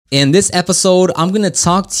In this episode, I'm going to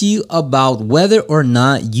talk to you about whether or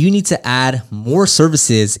not you need to add more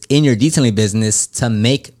services in your detailing business to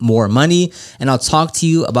make more money. And I'll talk to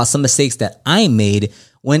you about some mistakes that I made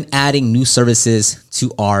when adding new services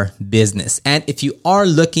to our business. And if you are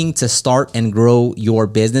looking to start and grow your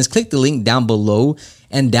business, click the link down below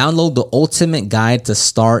and download the ultimate guide to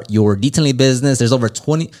start your detailing business. There's over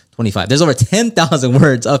 10,000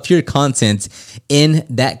 words of pure content in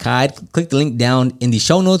that guide. Click the link down in the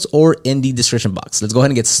show notes or in the description box. Let's go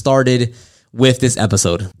ahead and get started with this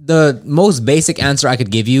episode. The most basic answer I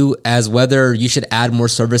could give you as whether you should add more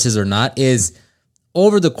services or not is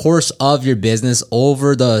over the course of your business,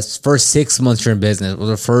 over the first 6 months you're in business, or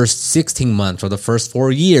the first 16 months, or the first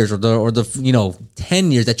 4 years, or the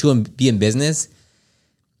 10 years that you will be in business,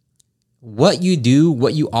 what you do,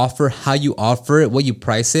 what you offer, how you offer it, what you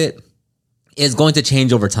price it is going to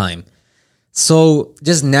change over time. So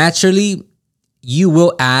just naturally, you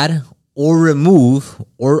will add or remove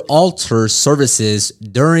or alter services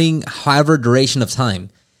during however duration of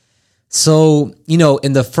time. So,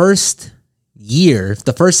 in the first year,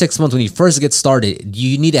 the first 6 months when you first get started, do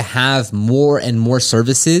you need to have more and more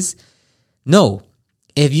services? No.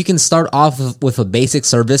 If you can start off with a basic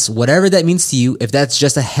service, whatever that means to you, if that's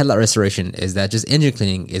just a headlight restoration, is that just engine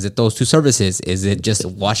cleaning? Is it those two services? Is it just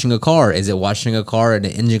washing a car? Is it washing a car and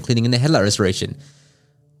an engine cleaning and a headlight restoration?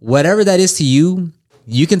 Whatever that is to you,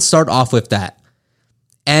 you can start off with that.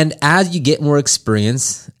 And as you get more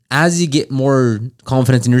experience, as you get more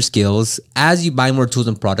confidence in your skills, as you buy more tools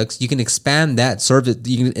and products, you can expand that service.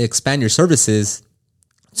 You can expand your services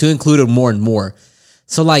to include more and more.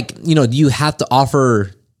 So do you have to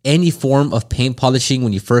offer any form of paint polishing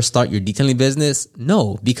when you first start your detailing business?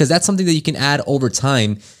 No, because that's something that you can add over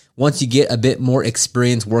time once you get a bit more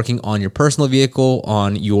experience working on your personal vehicle,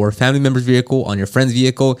 on your family member's vehicle, on your friend's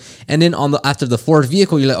vehicle. And then after the fourth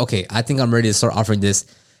vehicle, you're like, okay, I think I'm ready to start offering this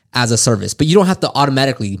as a service. But you don't have to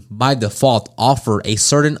automatically, by default, offer a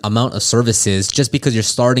certain amount of services just because you're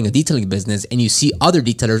starting a detailing business and you see other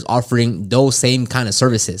detailers offering those same kind of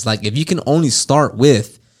services. Like if you can only start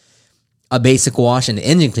with a basic wash and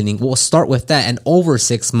engine cleaning, we'll start with that. And over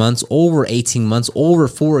 6 months, over 18 months, over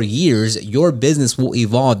 4 years, your business will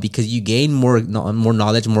evolve because you gain more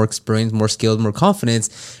knowledge, more experience, more skills, more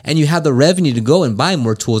confidence, and you have the revenue to go and buy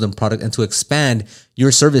more tools and product and to expand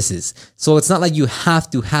your services. So it's not like you have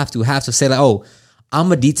to say like, oh,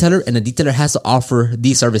 I'm a detailer and a detailer has to offer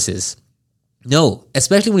these services. No,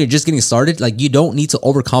 especially when you're just getting started, like you don't need to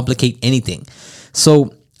overcomplicate anything.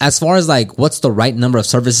 So as far as like what's the right number of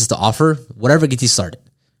services to offer, whatever gets you started,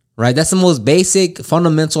 right? That's the most basic,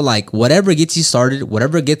 fundamental, like whatever gets you started,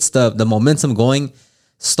 whatever gets the momentum going,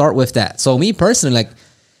 start with that. So me personally,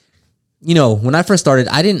 when I first started,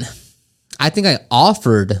 I think I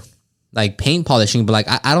offered like paint polishing, but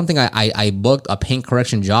I don't think I booked a paint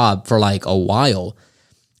correction job for like a while.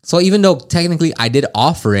 So even though technically I did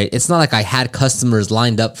offer it, it's not like I had customers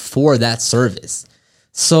lined up for that service.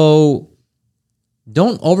 So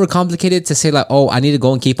don't overcomplicate it to say like, oh, I need to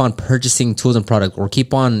go and keep on purchasing tools and products or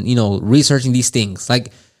keep on, researching these things.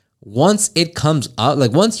 Like once it comes up,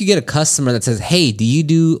 like once you get a customer that says, hey, do you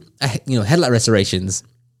do, headlight restorations?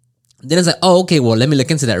 Then it's like, oh, okay, well, let me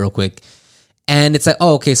look into that real quick. And it's like,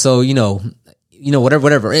 oh, okay, so,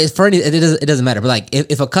 whatever. It doesn't matter. But like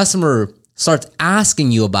if a customer starts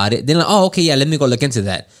asking you about it, then like, oh, okay, yeah, let me go look into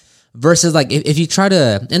that. Versus like if you try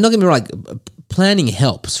to, and don't get me wrong, like planning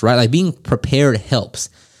helps, right? Like being prepared helps.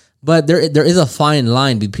 But there is a fine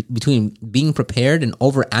line between being prepared and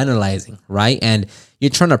overanalyzing, right? And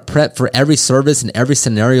you're trying to prep for every service and every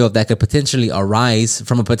scenario that could potentially arise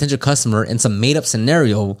from a potential customer in some made up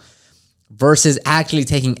scenario versus actually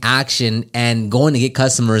taking action and going to get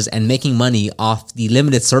customers and making money off the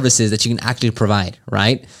limited services that you can actually provide,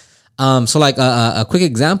 right? So like a quick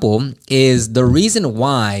example is the reason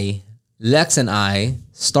why Lex and I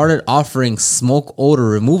started offering smoke odor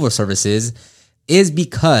removal services is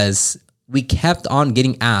because we kept on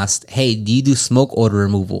getting asked, hey, do you do smoke odor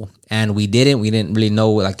removal? And we didn't really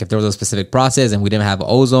know like if there was a specific process, and we didn't have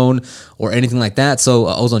ozone or anything like that. So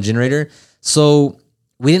ozone generator. So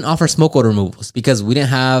we didn't offer smoke odor removals because we didn't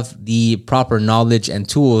have the proper knowledge and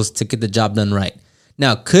tools to get the job done right.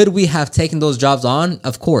 Now, could we have taken those jobs on?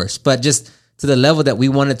 Of course, but just to the level that we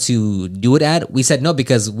wanted to do it at, we said no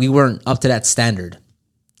because we weren't up to that standard.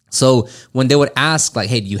 So when they would ask like,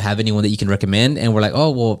 hey, do you have anyone that you can recommend? And we're like,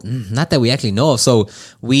 oh, well, not that we actually know of. So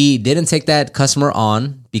we didn't take that customer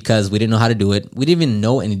on because we didn't know how to do it. We didn't even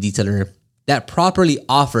know any detailer that properly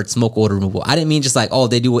offered smoke odor removal. I didn't mean just like, oh,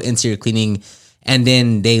 they do interior cleaning and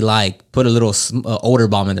then they like put a little odor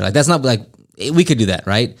bomb in there. Like that's not like, we could do that,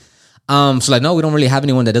 right? So like, no, we don't really have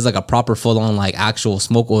anyone that does like a proper full on like actual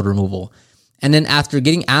smoke odor removal. And then after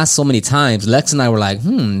getting asked so many times, Lex and I were like,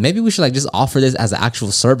 maybe we should like just offer this as an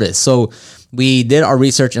actual service. So we did our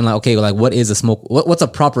research and like, okay, like what is a smoke? What's a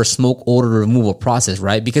proper smoke odor removal process,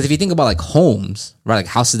 right? Because if you think about like homes, right, like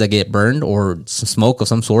houses that get burned or some smoke of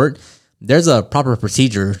some sort, there's a proper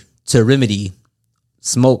procedure to remedy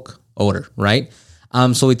smoke odor, right?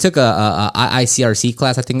 So we took a IICRC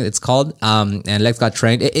class, I think it's called, and Lex got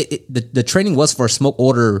trained. The training was for smoke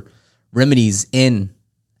odor remedies in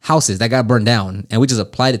houses that got burned down, and we just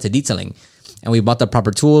applied it to detailing. And we bought the proper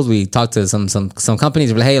tools. We talked to some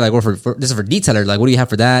companies. We're like, hey, like we're for this is for detailers. Like, what do you have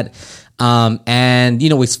for that? And you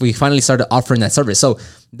know, we finally started offering that service. So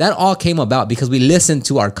that all came about because we listened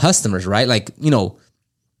to our customers, right? Like, you know,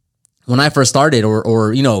 when I first started,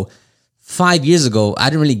 or you know, 5 years ago, I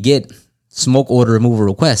didn't really get smoke odor removal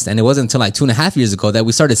requests, and it wasn't until like 2.5 years ago that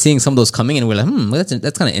we started seeing some of those coming in. And we're like,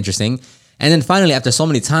 that's kind of interesting. And then finally, after so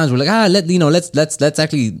many times, we're like, let's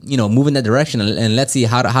actually, you know, move in that direction and let's see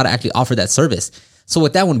how to actually offer that service. So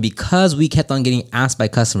with that one, because we kept on getting asked by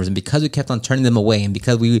customers and because we kept on turning them away and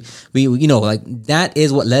because we you know, like that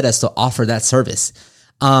is what led us to offer that service.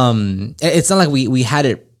 It's not like we had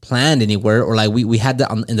it planned anywhere or like we had that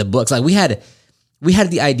in the books. Like we had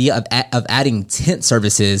the idea of adding tint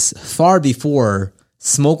services far before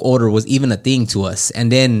smoke odor was even a thing to us.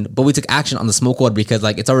 But we took action on the smoke odor because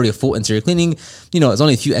like it's already a full interior cleaning. You know, it's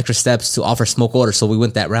only a few extra steps to offer smoke odor. So we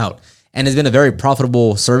went that route, and it's been a very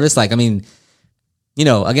profitable service. Like, I mean, you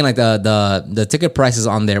know, again, like the ticket prices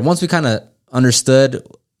on there, once we kind of understood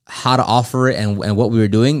how to offer it and what we were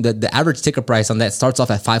doing, the average ticket price on that starts off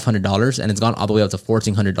at $500 and it's gone all the way up to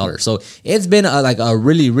 $1,400. So it's been a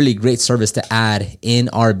really, really great service to add in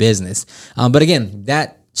our business. But again,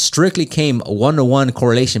 that strictly came a one-to-one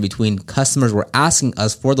correlation between customers were asking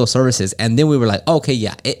us for those services, and then we were like, okay,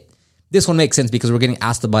 yeah, this one makes sense because we're getting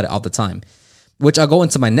asked about it all the time. Which I'll go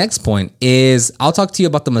into my next point is I'll talk to you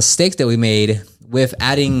about the mistakes that we made with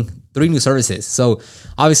adding 3 new services. So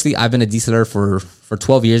obviously I've been a detailer for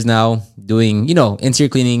 12 years now, doing, you know, interior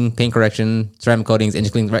cleaning, paint correction, ceramic coatings,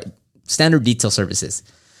 engine cleaning, right? Standard detail services.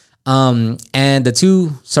 And the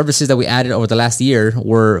 2 services that we added over the last year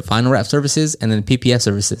were vinyl wrap services and then PPF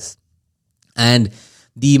services. And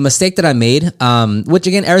the mistake that I made, which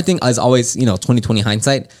again, everything is always, you know, 20/20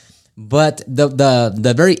 hindsight. But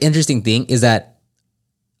the very interesting thing is that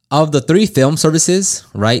of the 3 film services,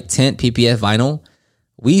 right? Tint, PPF, vinyl,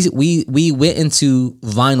 we went into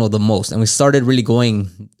vinyl the most, and we started really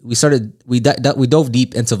we dove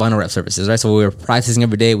deep into vinyl wrap services, right? So we were practicing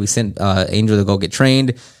every day. We sent Angel to go get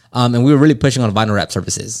trained. And we were really pushing on vinyl wrap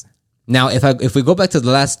services. Now, if we go back to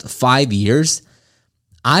the last 5 years,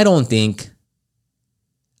 I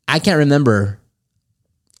can't remember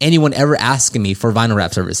anyone ever asking me for vinyl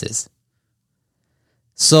wrap services.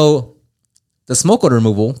 So the smoke odor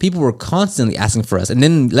removal, people were constantly asking for us. And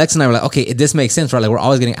then Lex and I were like, okay, this makes sense, right? Like we're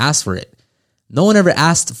always getting asked for it. No one ever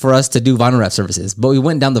asked for us to do vinyl wrap services, but we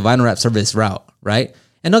went down the vinyl wrap service route, right?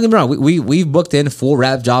 And don't get me wrong, we've booked in full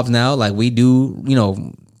wrap jobs now. Like we do, you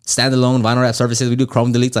know, standalone vinyl wrap services. We do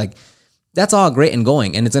chrome deletes. Like that's all great and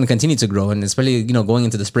going, and it's going to continue to grow. And especially, you know, going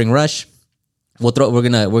into the spring rush, we're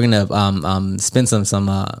gonna spend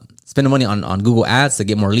spend the money on Google Ads to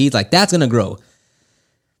get more leads. Like that's gonna grow.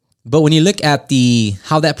 But when you look at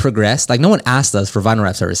how that progressed, like no one asked us for vinyl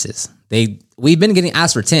wrap services. We've been getting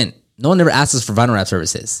asked for tint. No one ever asked us for vinyl wrap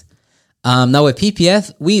services. Now with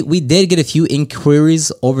PPF, we did get a few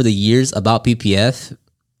inquiries over the years about PPF,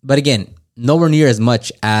 but again, nowhere near as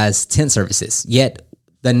much as tint services. Yet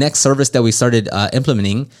the next service that we started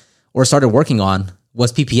implementing or started working on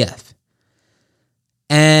was PPF.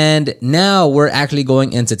 And now we're actually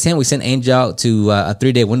going into tint. We sent Angel out to a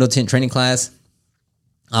 3-day window tint training class.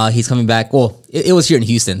 He's coming back. Well, it was here in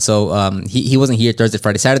Houston. So he wasn't here Thursday,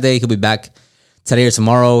 Friday, Saturday. He'll be back today or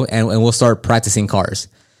tomorrow, and we'll start practicing cars.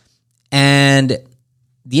 And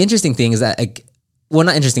the interesting thing is that, like, well,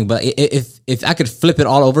 not interesting, but if I could flip it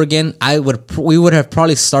all over again, we would have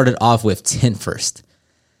probably started off with tint first,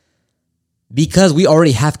 because we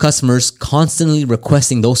already have customers constantly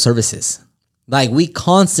requesting those services. Like we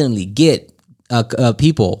constantly get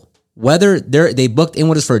people, whether they booked in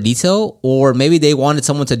with us for a detail, or maybe they wanted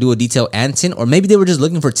someone to do a detail and tint, or maybe they were just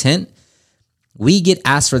looking for tint. We get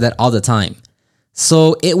asked for that all the time.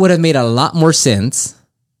 So it would have made a lot more sense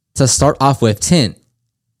to start off with tint,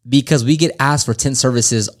 because we get asked for tint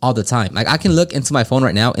services all the time. Like I can look into my phone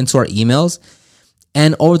right now, into our emails,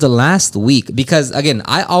 and over the last week, because again,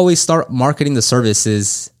 I always start marketing the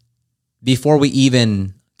services before we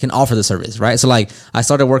even can offer the service, right? So like I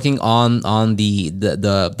started working on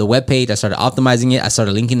the web page. I started optimizing it. I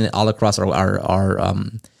started linking it all across our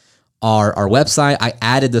website. I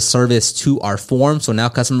added the service to our form, so now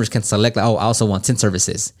customers can select, oh, I also want tint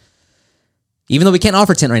services. Even though we can't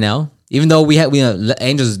offer tint right now, even though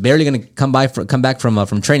Angels is barely going to come back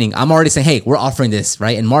from training, I'm already saying, hey, we're offering this,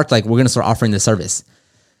 right? In March, like we're going to start offering this service.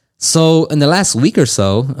 So in the last week or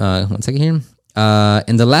so, 1 second here.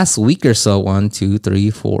 In the last week or so, 1, 2, 3,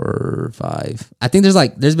 4, 5. I think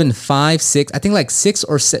there's been 5, 6. I think like 6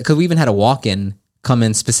 or 6, because we even had a walk-in come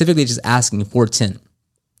in specifically just asking for tint.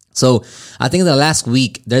 So I think in the last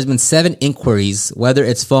week, there's been 7 inquiries, whether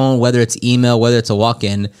it's phone, whether it's email, whether it's a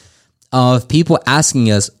walk-in, of people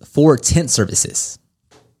asking us for tint services,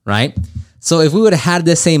 right? So if we would have had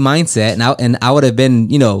this same mindset and I would have been,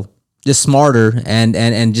 just smarter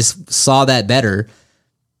and just saw that better,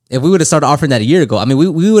 if we would have started offering that a year ago, I mean,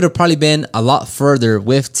 we would have probably been a lot further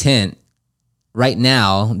with tint right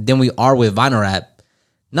now than we are with vinyl wrap.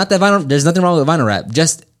 Not that there's nothing wrong with vinyl wrap,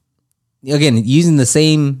 just again, using the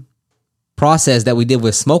same process that we did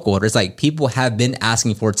with smoke order. It's like people have been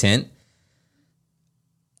asking for tint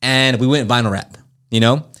and we went vinyl wrap,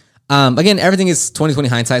 Again, everything is 2020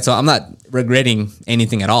 hindsight, so I'm not regretting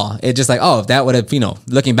anything at all. It's just like, oh, if that would have,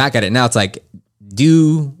 looking back at it now, it's like,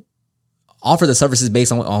 offer the services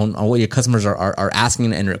based on what your customers are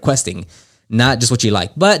asking and requesting, not just what you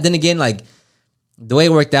like. But then again, like the way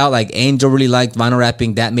it worked out, like Angel really liked vinyl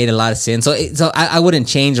wrapping. That made a lot of sense. So I wouldn't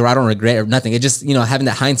change, or I don't regret or nothing. It just, having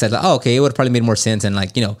that hindsight, like, oh, okay, it would have probably made more sense. And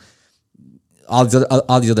like, all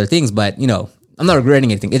these other things, but I'm not regretting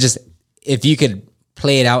anything. It's just, if you could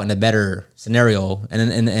play it out in a better scenario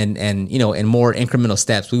and in more incremental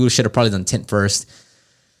steps, we should have probably done tint first,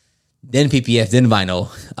 then PPF, then vinyl.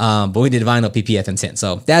 But we did vinyl, PPF, and tint.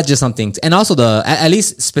 So that's just something. And also at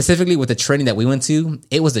least specifically with the training that we went to,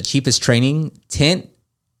 it was the cheapest training. Tint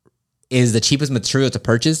is the cheapest material to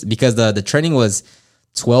purchase because the training was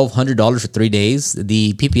 $1,200 for 3 days.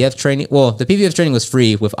 The PPF training was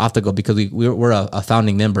free with OptiGo because we're a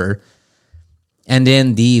founding member. And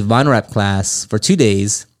then the vinyl wrap class for 2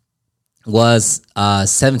 days was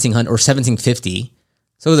 $1,700 or $1,750.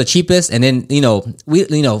 So it was the cheapest. And then,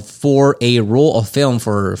 for a roll of film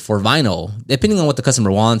for vinyl, depending on what the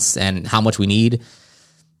customer wants and how much we need,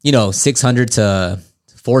 $600 to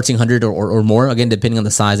 $1,400 or more, again, depending on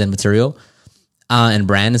the size and material and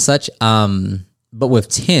brand and such. But with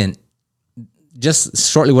tint, just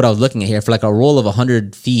shortly what I was looking at here, for like a roll of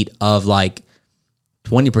 100 feet of like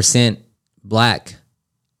 20% black,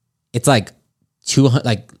 it's like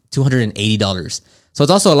 $280. So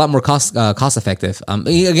it's also a lot more cost effective.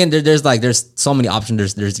 Again, there's so many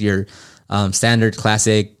options. There's your standard,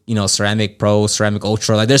 classic, ceramic pro, ceramic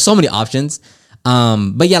ultra. Like there's so many options.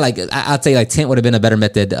 But yeah, like I'd say like tint would have been a better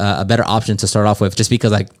method, a better option to start off with, just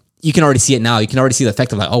because like you can already see it now. You can already see the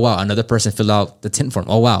effect of like, oh wow, another person filled out the tint form.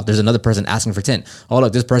 Oh wow, there's another person asking for tint. Oh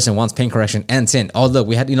look, this person wants paint correction and tint. Oh look,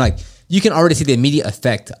 we had like you can already see the immediate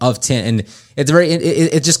effect of tint, and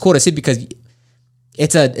it's just cool to see because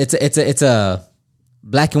it's a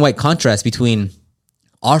black and white contrast between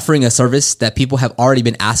offering a service that people have already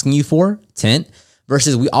been asking you for, tint,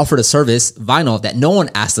 versus we offered a service, vinyl, that no one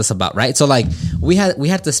asked us about, right? So like we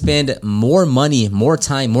had to spend more money, more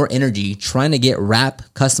time, more energy trying to get wrap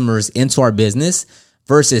customers into our business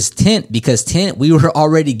versus tint, because tint, we were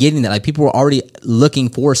already getting that. Like people were already looking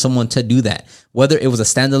for someone to do that, whether it was a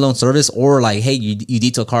standalone service or like, hey, you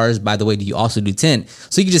detail cars, by the way, do you also do tint?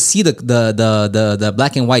 So you can just see the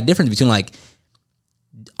black and white difference between like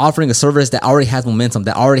offering a service that already has momentum,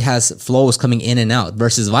 that already has flows coming in and out,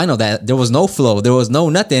 versus vinyl that there was no flow, there was no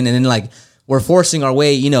nothing, and then like we're forcing our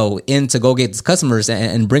way, in to go get customers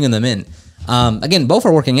and bringing them in. Again, both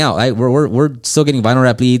are working out. Right? We're still getting vinyl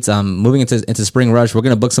wrap leads. Moving into spring rush, we're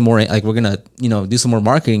gonna book some more. Like we're gonna do some more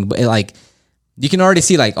marketing, but like you can already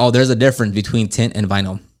see like, oh, there's a difference between tint and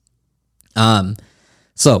vinyl.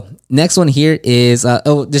 So next one here is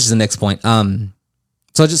this is the next point.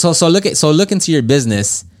 So look into your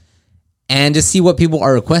business and just see what people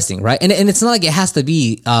are requesting, right? And it's not like it has to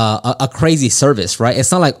be a crazy service, right? It's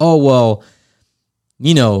not like, oh, well,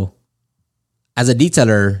 as a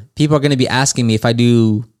detailer, people are going to be asking me if I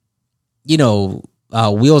do,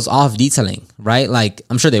 wheels off detailing, right? Like,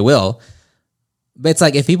 I'm sure they will. But it's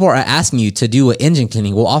like, if people are asking you to do an engine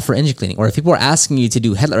cleaning, we'll offer engine cleaning. Or if people are asking you to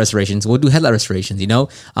do headlight restorations, we'll do headlight restorations,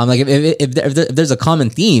 Like if there's a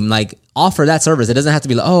common theme, like offer that service. It doesn't have to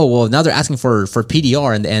be like, oh, well, now they're asking for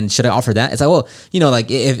PDR and should I offer that? It's like, well,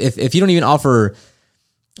 like if you don't even offer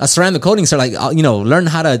a ceramic coating, so like, learn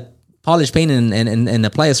how to polish paint and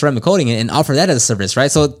apply a ceramic coating and offer that as a service,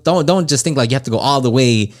 right? So don't just think like you have to go all the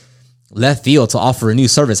way left field to offer a new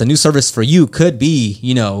service. A new service for you could be,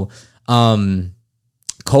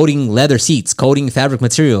 coating leather seats, coating fabric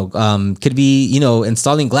material, could be,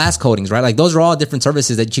 installing glass coatings, right? Like those are all different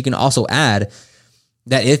services that you can also add,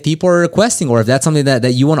 that if people are requesting, or if that's something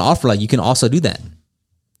that you want to offer, like you can also do that.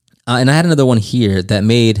 And I had another one here that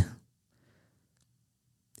made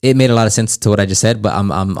a lot of sense to what I just said, but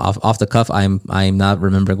I'm off the cuff. I'm not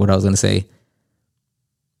remembering what I was going to say.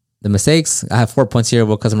 The mistakes. I have 4 points here.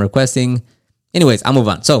 What customer requesting. Anyways, I'll move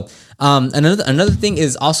on. So another thing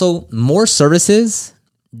is also more services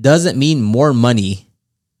doesn't mean more money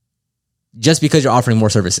just because you're offering more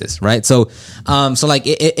services, right? So like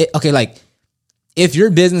like if your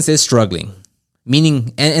business is struggling,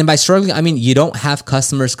 meaning, and by struggling, I mean, you don't have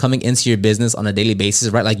customers coming into your business on a daily basis,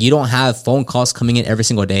 right? Like you don't have phone calls coming in every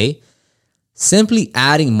single day. Simply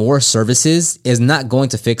adding more services is not going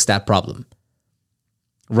to fix that problem,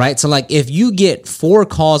 right? So like if you get 4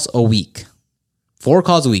 calls a week,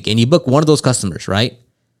 and you book one of those customers, right?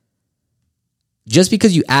 Just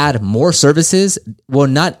because you add more services will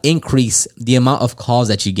not increase the amount of calls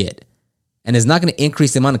that you get. And it's not going to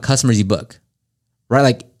increase the amount of customers you book, right?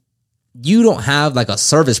 Like you don't have like a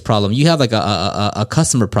service problem. You have like a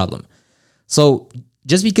customer problem. So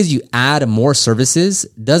just because you add more services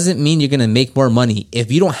doesn't mean you're going to make more money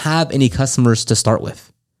if you don't have any customers to start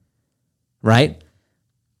with, right?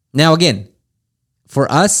 Now, again,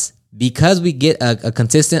 for us, because we get a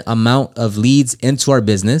consistent amount of leads into our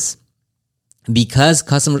business, because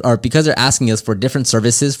they're asking us for different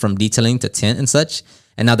services from detailing to tint and such,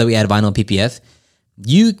 and now that we add vinyl and PPF,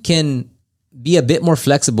 you can be a bit more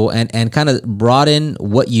flexible and kind of broaden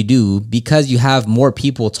what you do because you have more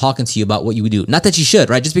people talking to you about what you would do. Not that you should,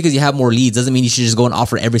 right? Just because you have more leads doesn't mean you should just go and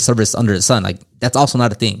offer every service under the sun. Like that's also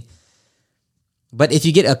not a thing. But if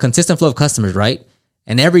you get a consistent flow of customers, right?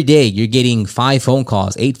 And every day you're getting 5 phone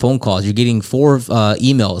calls, 8 phone calls, you're getting 4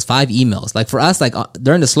 emails, 5 emails. Like for us, like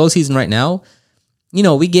during the slow season right now,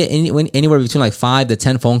 we get anywhere between like 5 to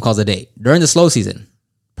 10 phone calls a day during the slow season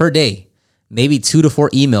per day, maybe 2 to 4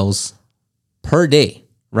 emails per day,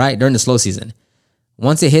 right? During the slow season.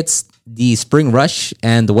 Once it hits the spring rush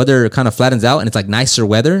and the weather kind of flattens out and it's like nicer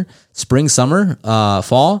weather, spring, summer,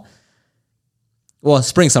 fall. Well,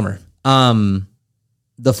 spring, summer.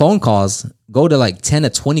 The phone calls go to like 10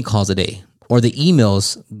 to 20 calls a day, or the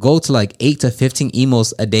emails go to like 8 to 15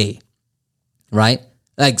 emails a day, right?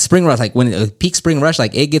 Like spring rush, like when peak spring rush,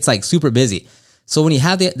 like it gets like super busy. So when you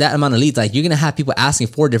have that amount of leads, like you're going to have people asking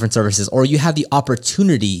for different services, or you have the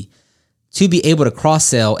opportunity to be able to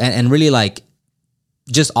cross-sell and really like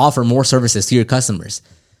just offer more services to your customers.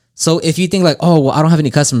 So if you think like, oh, well, I don't have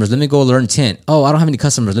any customers, let me go learn tint. Oh, I don't have any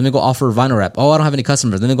customers, let me go offer vinyl wrap. Oh, I don't have any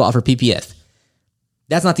customers, let me go offer PPF.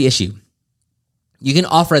 That's not the issue. You can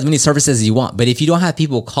offer as many services as you want, but if you don't have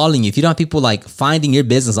people calling you, if you don't have people like finding your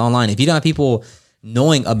business online, if you don't have people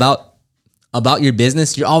knowing about your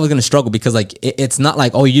business, you're always going to struggle because like it's not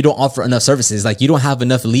like, oh, you don't offer enough services. Like you don't have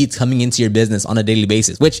enough leads coming into your business on a daily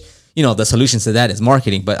basis, which, the solution to that is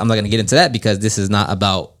marketing, but I'm not going to get into that because this is not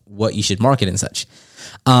about what you should market and such.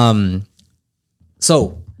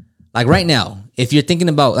 So like right now, if you're thinking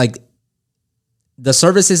about like the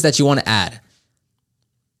services that you want to add,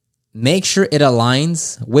 make sure it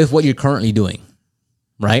aligns with what you're currently doing,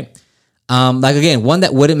 right? Like again, one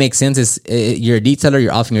that wouldn't make sense is you're a detailer,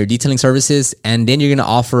 you're offering your detailing services, and then you're going to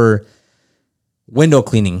offer window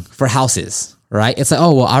cleaning for houses, right? It's like,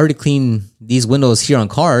 oh, well, I already clean these windows here on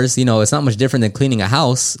cars. It's not much different than cleaning a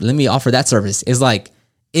house. Let me offer that service. It's like,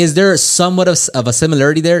 is there somewhat of a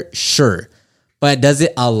similarity there? Sure. But does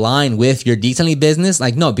it align with your detailing business?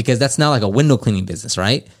 Like, no, because that's not like a window cleaning business,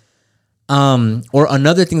 right? Or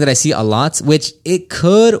another thing that I see a lot, which it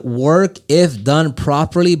could work if done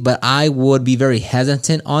properly, but I would be very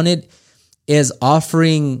hesitant on it, is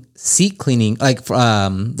offering seat cleaning, like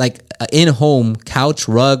in-home couch,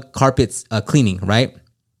 rug, carpets cleaning, right?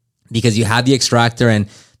 Because you have the extractor and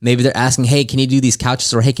maybe they're asking, hey, can you do these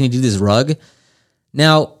couches, or hey, can you do this rug?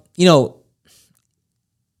 Now,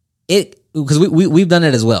 because we've done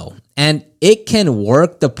it as well. And it can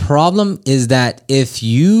work. The problem is that if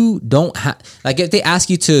you don't have, like if they ask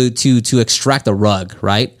you to extract a rug,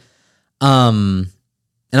 right? And I'm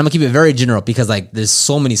gonna keep it very general because like there's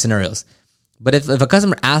so many scenarios. But if a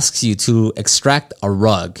customer asks you to extract a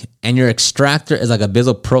rug and your extractor is like a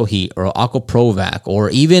Bizzle Pro Heat or Aqua Pro Vac or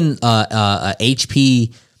even a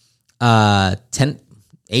HP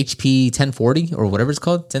 1040 or whatever it's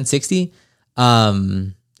called, 1060,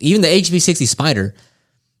 even the HP60 Spider,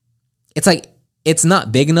 it's like it's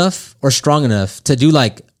not big enough or strong enough to do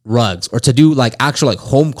like rugs or to do like actual like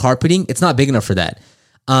home carpeting, it's not big enough for that.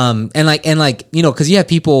 And like, you know, cause you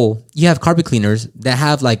have carpet cleaners that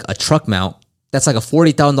have like a truck mount that's like a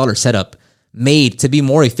 $40,000 setup made to be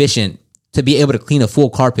more efficient, to be able to clean a full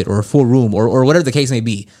carpet or a full room or whatever the case may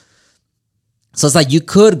be. So it's like, you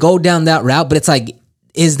could go down that route, but it's like,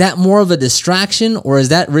 is that more of a distraction or is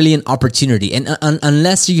that really an opportunity? And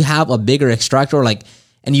unless you have a bigger extractor or like,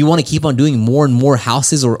 and you want to keep on doing more and more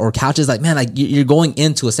houses or couches, like, man, like you're going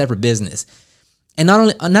into a separate business. And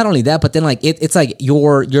not only that, but then like it's like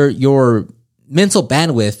your mental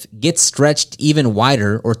bandwidth gets stretched even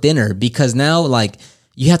wider or thinner because now like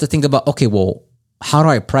you have to think about, okay, well, how do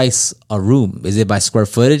I price a room? Is it by square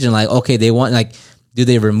footage? And like, okay, they want like, do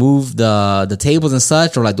they remove the tables and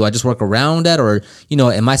such, or like, do I just work around that, or you know,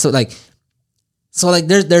 am I so like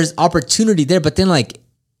there's opportunity there, but then like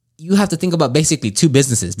you have to think about basically two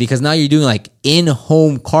businesses because now you're doing like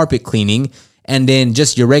in-home carpet cleaning and then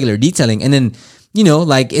just your regular detailing, and then you know,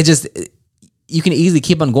 like it just, you can easily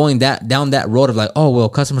keep on going down that road of like, oh well,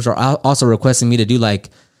 customers are also requesting me to do like,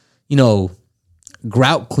 you know,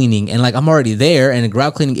 grout cleaning, and like I'm already there and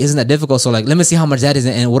grout cleaning isn't that difficult, so like let me see how much that is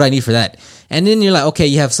and what I need for that. And then you're like, okay,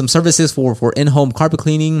 you have some services for in-home carpet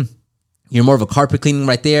cleaning, you're more of a carpet cleaning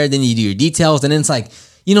right there, then you do your details, and then it's like,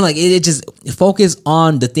 you know, like it just focus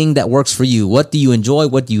on the thing that works for you. What do you enjoy?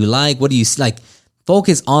 What do you like? What do you like?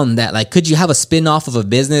 Focus on that. Like, could you have a spin-off of a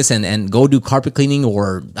business and go do carpet cleaning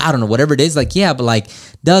or I don't know, whatever it is? Like, yeah, but like,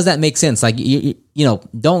 does that make sense? Like, you know,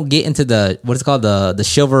 don't get into the, what is it called? The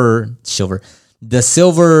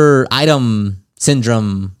silver item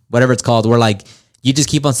syndrome, whatever it's called, where like you just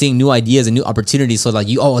keep on seeing new ideas and new opportunities. So like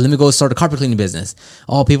let me go start a carpet cleaning business.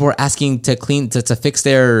 Oh, people are asking to clean, to fix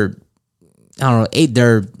their, I don't know,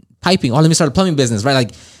 their piping. Oh, let me start a plumbing business, right?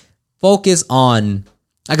 Like focus on,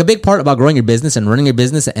 like a big part about growing your business and running your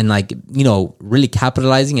business and like, you know, really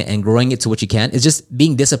capitalizing it and growing it to what you can is just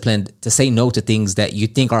being disciplined to say no to things that you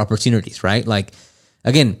think are opportunities, right? Like,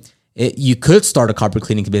 again, you could start a carpet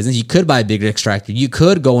cleaning business. You could buy a bigger extractor. You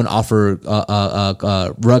could go and offer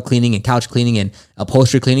rug cleaning and couch cleaning and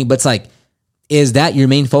upholstery cleaning. But it's like, is that your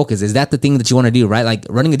main focus? Is that the thing that you want to do, right? Like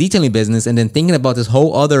running a detailing business and then thinking about this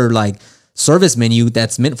whole other like service menu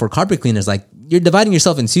that's meant for carpet cleaners. Like you're dividing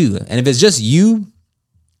yourself in two. And if it's just you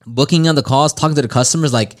booking on the calls, talking to the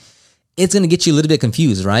customers, like it's going to get you a little bit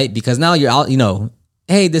confused, right? Because now you're out, you know,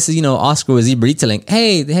 hey, this is, you know, Oscar with Zebra Detailing.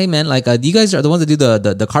 Hey man, like, you guys are the ones that do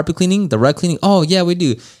the carpet cleaning, the rug cleaning? Oh yeah, we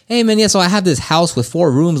do. Hey man, yeah, so I have this house with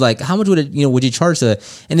 4 rooms. Like, how much would you charge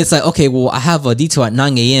And it's like, okay, well, I have a detail at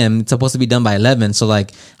 9 a.m. It's supposed to be done by 11. So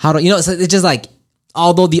like, how do, you know, it's just like,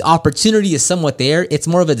 although the opportunity is somewhat there, it's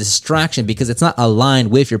more of a distraction because it's not aligned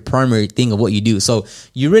with your primary thing of what you do. So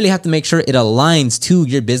you really have to make sure it aligns to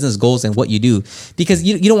your business goals and what you do, because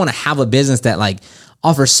you don't want to have a business that like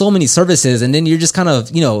offers so many services and then you're just kind of,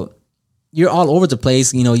 you know, you're all over the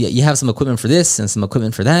place. You know, you have some equipment for this and some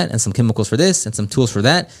equipment for that and some chemicals for this and some tools for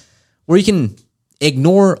that, where you can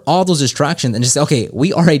ignore all those distractions and just say, okay,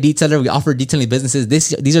 we are a detailer. We offer detailing businesses.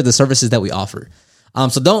 These are the services that we offer.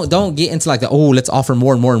 So don't get into like let's offer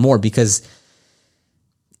more and more and more, because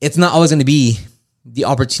it's not always going to be the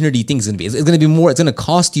opportunity thing is going to be. It's going to be more. It's going to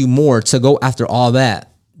cost you more to go after all that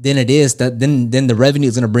than it is that then the revenue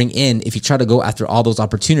is going to bring in if you try to go after all those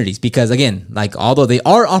opportunities. Because again, like although they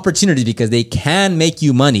are opportunities because they can make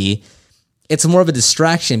you money, it's more of a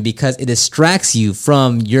distraction because it distracts you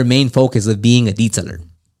from your main focus of being a detailer.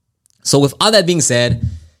 So with all that being said,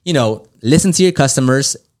 you know, listen to your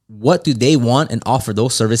customers. What do they want and offer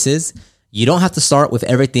those services? You don't have to start with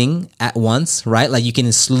everything at once, right? Like you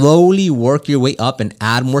can slowly work your way up and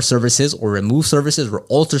add more services or remove services or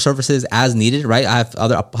alter services as needed, right? I have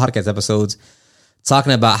other podcast episodes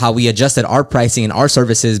talking about how we adjusted our pricing and our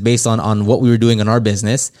services based on what we were doing in our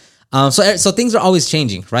business. So things are always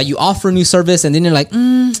changing, right? You offer a new service and then you're like,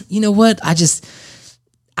 you know what?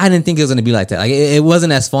 I didn't think it was going to be like that. Like it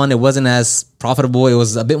wasn't as fun. It wasn't as profitable. It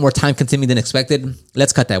was a bit more time consuming than expected.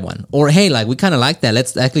 Let's cut that one. Or, hey, like we kind of like that.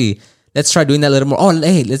 Let's try doing that a little more. Oh,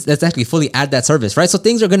 hey, let's actually fully add that service, right? So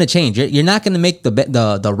things are going to change. You're not going to make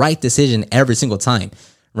the right decision every single time,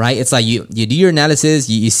 right? It's like you do your analysis,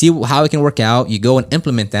 you see how it can work out, you go and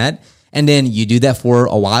implement that, and then you do that for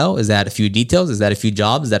a while. Is that a few details? Is that a few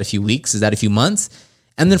jobs? Is that a few weeks? Is that a few months?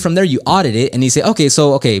 And then from there, you audit it and you say,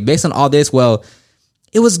 okay, based on all this, well,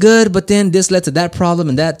 it was good, but then this led to that problem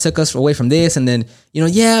and that took us away from this. And then, you know,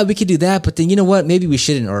 yeah, we could do that, but then you know what? Maybe we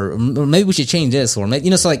shouldn't, or maybe we should change this, or maybe,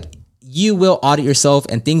 you know, so like you will audit yourself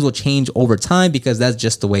and things will change over time because that's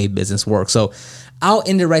just the way business works. So I'll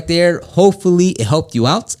end it right there. Hopefully it helped you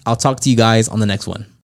out. I'll talk to you guys on the next one.